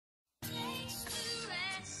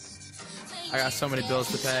I got so many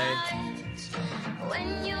bills to pay.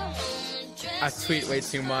 I tweet way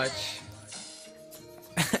too much.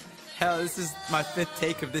 Hell, this is my 5th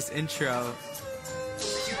take of this intro.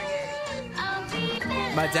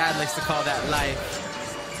 My dad likes to call that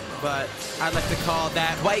life, but I'd like to call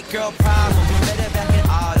that white girl problem. We met her back in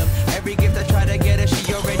autumn. Every gift I try to get her,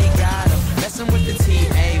 she already got them. Messing with the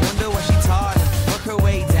TA, wonder what she taught him. Work her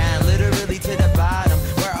way down, literally to the bottom.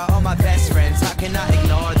 Where are all my best friends? How can I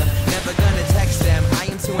ignore them? Never gonna text them, I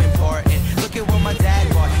am too important. Look at what my dad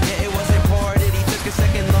bought, yeah, it was imported. He took a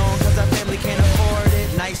second loan, cause our family can't afford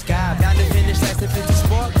it. Nice guy, bound to finish last in 50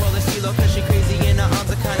 sport. Well, it's CeeLo cause she crazy and her arms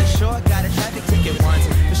are kinda short. Got a traffic ticket once,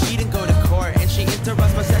 but she didn't go to court. And she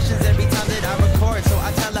interrupts my sessions every time that I record. So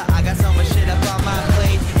I tell her I got so much shit up on my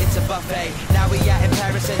plate. It's a buffet, now we out in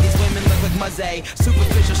Paris and these women look like Muzzy.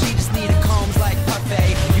 Superficial, she just needed combs like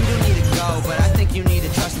Buffet. You don't need to go, but I think you need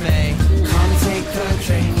to trust me. Come take a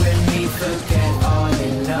drink with me, forget all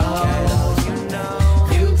you know.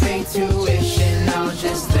 You pay tuition, I'll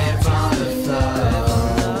just live on the floor.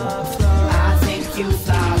 I think you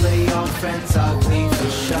fly, but your friends ugly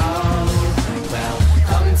for sure. Well,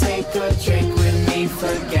 come take a drink with me,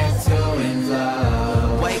 forget to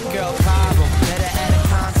love. White girl problem, met her at a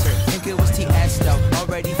concert. Think it was TS though,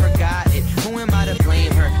 already forgot it. Who am I to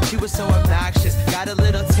blame her? She was so obnoxious. Got a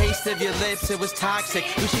little taste of your lips, it was toxic.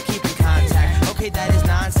 We should keep in contact. Okay, that is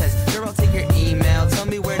nonsense. Girl, I'll take your email, tell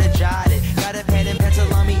me where to jot it. Got a pen and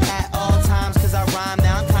pencil on me at all times, cause I rhyme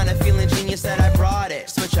now. I'm kinda feeling genius that I brought it.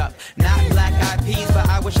 Switch up, not black eyed peas, but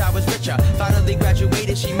I wish I was richer. Finally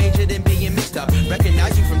graduated, she majored in being mixed up.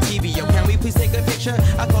 Recognize you from TV, yo, can we please take a picture?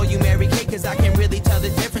 I call you Mary Kate, cause I can really tell the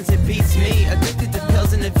difference, it beats me. Addicted to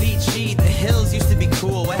pills and the Vici. The hills used to be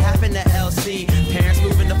cool, what happened to LC? Parents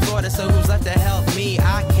moving to Florida, so who's left to help me?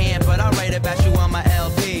 I can't, but I'll write about you on my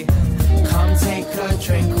LP. Come take a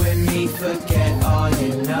drink with me, forget all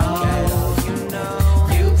you know.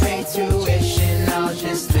 You pay tuition, I'll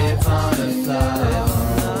just live on the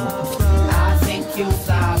floor. I think you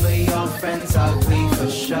fly, but your friends ugly for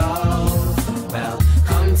sure. Well,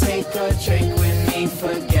 come take a drink with me,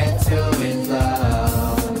 forget to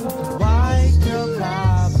love. White girl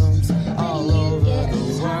problems all over the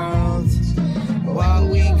world. What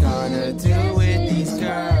we gonna do with these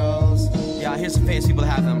girls? Yeah, here's some famous people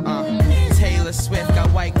that have them. Taylor Swift got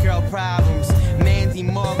white girl problems. Mandy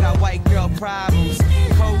Moore got white girl problems.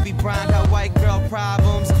 Kobe Bryant got white girl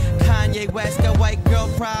problems. Kanye West got white girl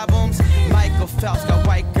problems. Michael Phelps got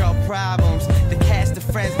white girl problems. The cast of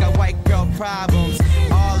Friends got white girl problems.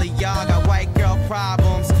 All of y'all got white girl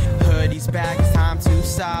problems. Hoodie's back, it's time to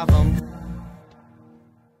solve them.